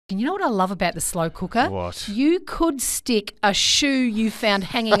And you know what I love about the slow cooker? What? You could stick a shoe you found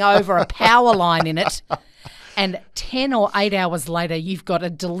hanging over a power line in it, and 10 or 8 hours later, you've got a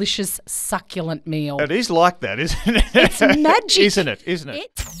delicious, succulent meal. It is like that, isn't it? It's magic. Isn't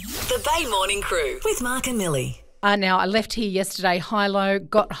it? The Bay Morning Crew with Mark and Millie. Now, I left here yesterday, high-low,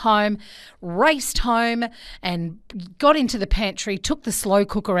 got home, raced home and got into the pantry, took the slow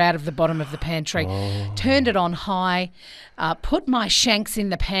cooker out of the bottom of the pantry, turned it on high, put my shanks in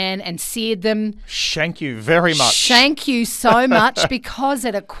the pan and seared them. Thank you very much. Thank you so much, because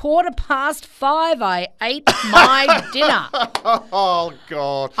at 5:15 I ate my dinner. Oh,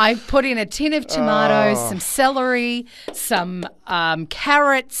 God. I put in a tin of tomatoes, some celery, some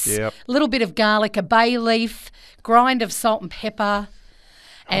carrots, a little bit of garlic, a bay leaf, grind of salt and pepper,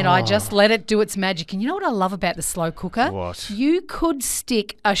 and I just let it do its magic. And you know what I love about the slow cooker? What? You could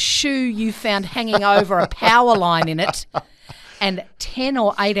stick a shoe you found hanging over a power line in it, and 10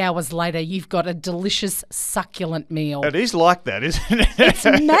 or 8 hours later, you've got a delicious, succulent meal. It is like that, isn't it? It's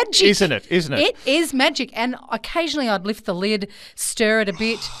magic. Isn't it? It is magic. And occasionally I'd lift the lid, stir it a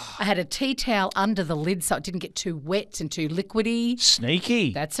bit. I had a tea towel under the lid so it didn't get too wet and too liquidy.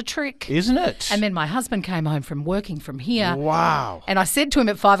 Sneaky. That's a trick. Isn't it? And then my husband came home from working from here. Wow. And I said to him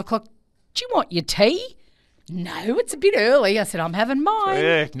at 5 o'clock, do you want your tea? No, it's a bit early. I said, I'm having mine.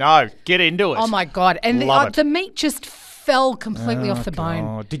 Yeah, no, get into it. Oh, my God. And the meat just fell completely off the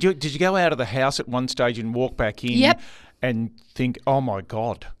bone. Did you go out of the house at one stage and walk back in? Yep. And think, oh my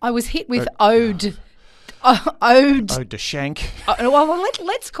God. I was hit with Ode to Shank. Well,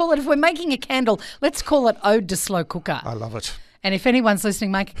 let's call it, if we're making a candle, let's call it Ode to Slow Cooker. I love it. And if anyone's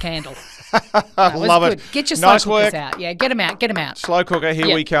listening, make a candle. Love it. Get your slow Nice cookers work. out. Yeah, get them out. Slow cooker,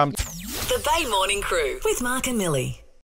 here we come. The Bay Morning Crew with Mark and Millie.